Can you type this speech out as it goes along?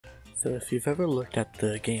So if you've ever looked at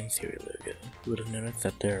the game series logo, you would have noticed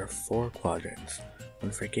that there are 4 quadrants.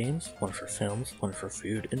 One for games, one for films, one for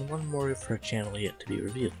food, and one more for a channel yet to be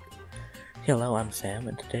revealed. Hello, I'm Sam,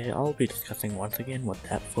 and today I'll be discussing once again what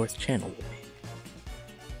that 4th channel will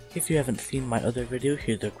be. If you haven't seen my other video,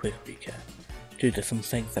 here's a quick recap. Due to some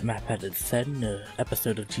things that MatPat's had said in an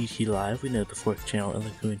episode of GT Live, we know the 4th channel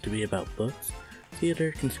isn't going to be about books,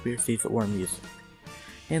 theater, conspiracies, or music.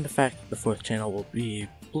 And the fact that the 4th channel will be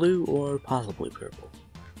blue or possibly purple.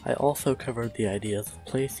 I also covered the ideas of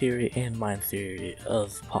play theory and mind theory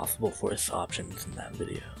of possible 4th options in that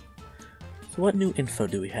video. So what new info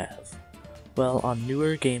do we have? Well, on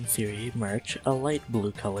newer game theory merch, a light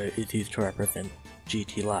blue color is used to represent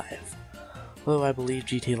GT Live. Although I believe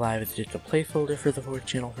GT Live is just a placeholder for the 4th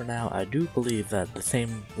channel for now, I do believe that the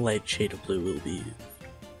same light shade of blue will be used.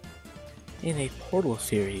 In a Portal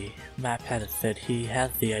theory, MatPat has said he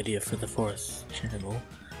has the idea for the 4th channel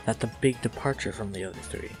that's a big departure from the other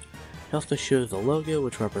 3. He also shows a logo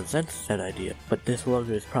which represents said idea, but this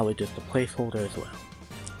logo is probably just a placeholder as well.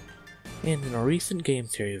 And in a recent game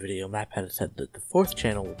theory video, MatPat has said that the 4th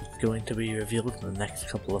channel is going to be revealed in the next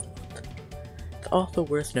couple of months. It's also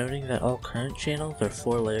worth noting that all current channels are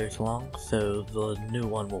 4 letters long, so the new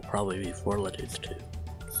one will probably be 4 letters too.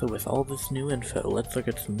 So with all this new info, let's look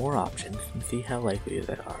at some more options and see how likely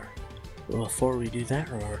they are. But before we do that,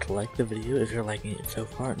 remember to like the video if you're liking it so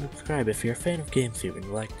far, and subscribe if you're a fan of game theory and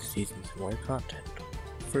would like to see some similar content.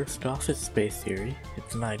 First off is space theory.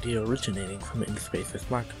 It's an idea originating from In Space with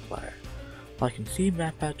Markiplier. While I can see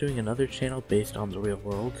MatPat doing another channel based on the real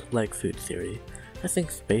world, like food theory, I think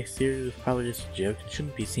space theory was probably just a joke and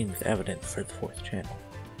shouldn't be seen as evidence for the 4th channel.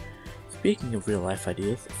 Speaking of real life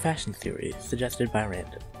ideas, fashion theory suggested by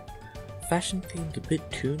Random. Fashion seems a bit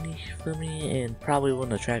too niche for me and probably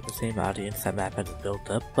wouldn't attract the same audience that MatPat has built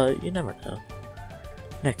up, but you never know.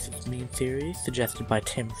 Next is meme theory suggested by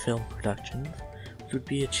Tim Film Productions, which would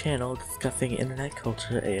be a channel discussing internet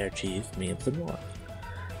culture, ARGs, memes, and more.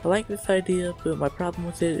 I like this idea, but my problem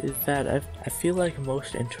with it is that I feel like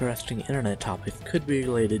most interesting internet topics could be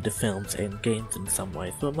related to films and games in some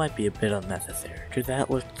way, so it might be a bit unnecessary. To that,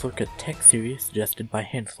 let's look at tech theory suggested by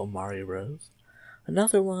Hansel Mari Rose.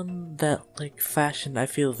 Another one that, like fashion, I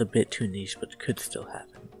feel is a bit too niche but could still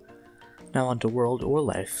happen. Now onto world or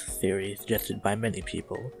life theory suggested by many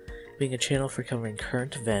people, being a channel for covering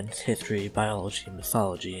current events, history, biology,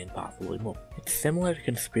 mythology, and possibly more. It's similar to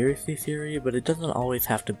conspiracy theory, but it doesn't always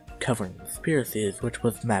have to cover conspiracies, which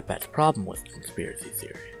was MatPat's problem with conspiracy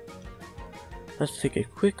theory. Let's take a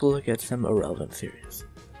quick look at some irrelevant theories.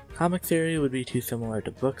 Comic theory would be too similar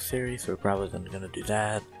to book theory, so we're probably not going to do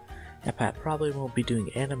that. MatPat probably won't be doing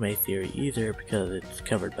anime theory either because it's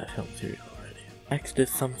covered by film theory already. Next is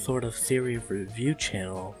some sort of theory review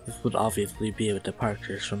channel. This would obviously be a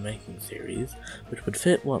departure from making theories, which would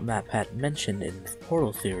fit what MatPat mentioned in his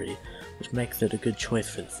Portal theory, which makes it a good choice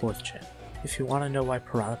for the 4th channel. If you want to know why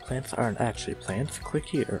piranha plants aren't actually plants, click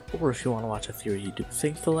here, or if you want to watch a theory you do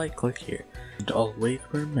things to like, click here. And always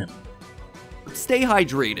remember, stay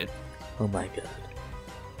hydrated. Oh my god,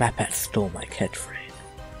 MatPat stole my catchphrase.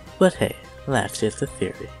 But hey, that's just a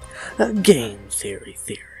theory. A game theory.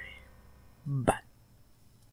 Bye.